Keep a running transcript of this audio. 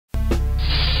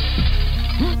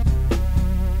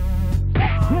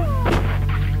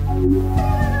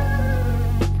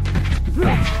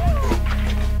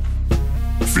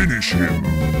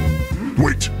him.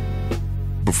 Wait.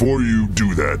 Before you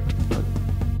do that,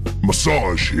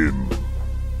 massage him.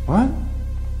 What?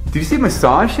 Did you say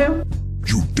massage him?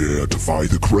 You dare defy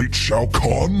the great Shao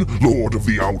Kahn, Lord of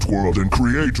the Outworld and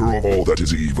creator of all that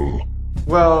is evil?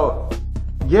 Well,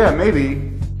 yeah,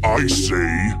 maybe. I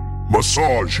say,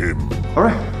 massage him.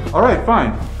 Alright,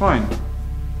 fine.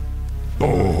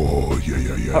 Oh,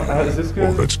 yeah. Is this good?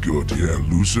 Oh, that's good, yeah.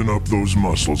 Loosen up those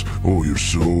muscles. Oh, you're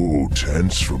so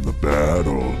tense from the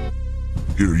battle.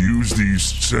 Here, use these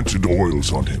scented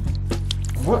oils on him.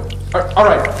 What?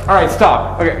 Alright,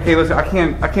 stop. Okay, listen,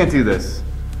 I can't do this.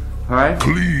 Alright?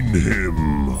 Clean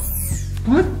him.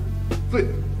 What? But,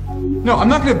 no, I'm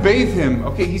not gonna bathe him.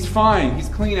 Okay, he's fine. He's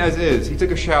clean as is. He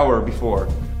took a shower before.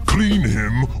 Clean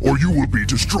him, or you will be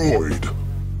destroyed.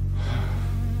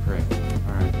 Great.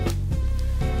 Alright.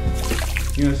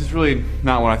 You know, this is really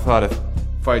not what I thought a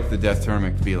fight to the death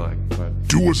tournament could be like, but...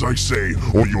 Do as I say,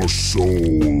 or your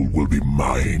soul will be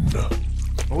mine.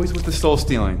 Always with the soul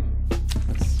stealing.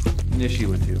 That's an issue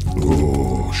with you.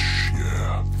 Oh,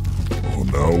 yeah. Oh,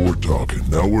 now we're talking.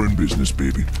 Now we're in business,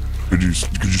 baby. Could you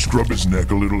scrub his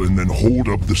neck a little and then hold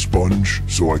up the sponge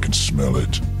so I can smell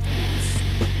it?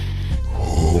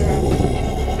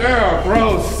 Oh. Oh,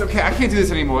 gross. Okay, I can't do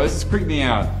this anymore. This is creeping me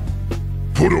out.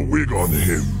 Put a wig on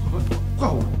him.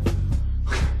 Whoa.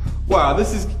 Wow,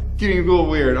 this is getting a little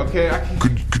weird, okay?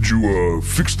 Could you,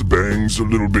 fix the bangs a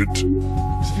little bit?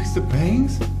 Just fix the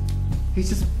bangs? He's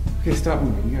just... Okay, stop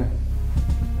moving. Yeah.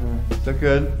 Is that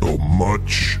good? Oh,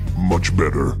 much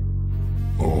better.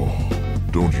 Oh,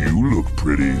 don't you look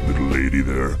pretty, little lady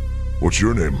there? What's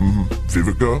your name?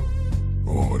 Vivica?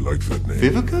 Oh, I like that name.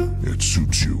 Vivica? Yeah, it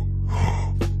suits you.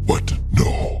 What?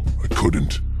 No, I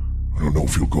couldn't. I don't know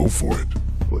if you'll go for it.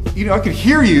 You know, I could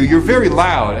hear you. You're very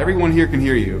loud. Everyone here can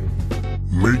hear you.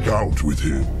 Make out with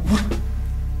him. What?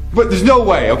 But there's no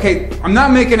way, okay? I'm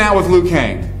not making out with Liu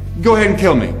Kang. Go ahead and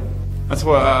kill me. That's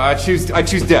why I choose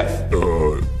death.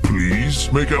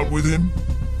 Please make out with him?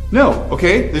 No,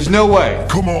 okay? There's no way.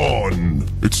 Come on!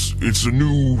 It's a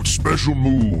new special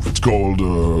move. It's called,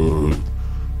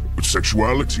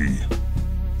 sexuality.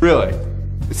 Really?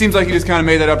 It seems like you just kind of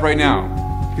made that up right now.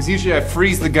 Because usually I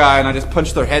freeze the guy and I just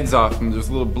punch their heads off and there's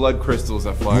little blood crystals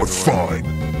that fly. What? Fine.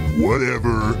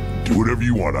 Whatever. Do whatever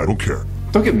you want. I don't care.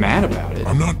 Don't get mad about it.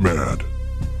 I'm not mad.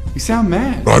 You sound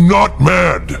mad. I'm not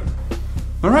mad!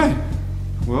 Alright.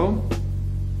 Well,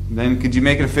 then could you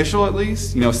make it official at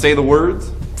least? You know, say the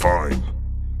words? Fine.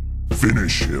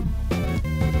 Finish him.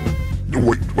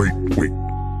 Wait.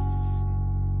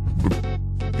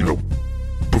 You know,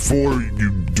 before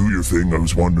you do your thing, I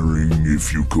was wondering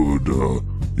if you could,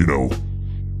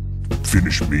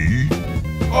 finish me?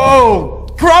 Oh,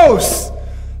 gross!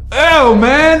 Oh,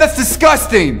 man, that's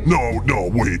disgusting! No,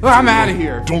 wait. I'm out of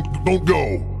here. Don't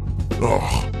go.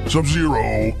 Ugh,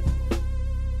 Sub-Zero.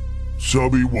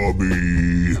 Subby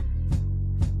Wubby.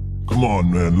 Come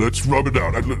on, man, let's rub it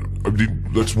out. I mean,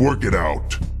 let's work it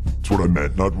out. That's what I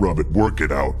meant, not rub it, work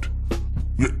it out.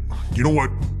 You know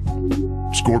what?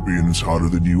 Scorpion is hotter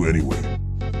than you anyway.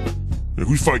 Now,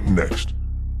 who's fighting next?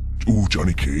 Ooh,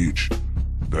 Johnny Cage.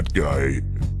 That guy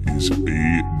is a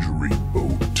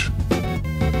dreamboat.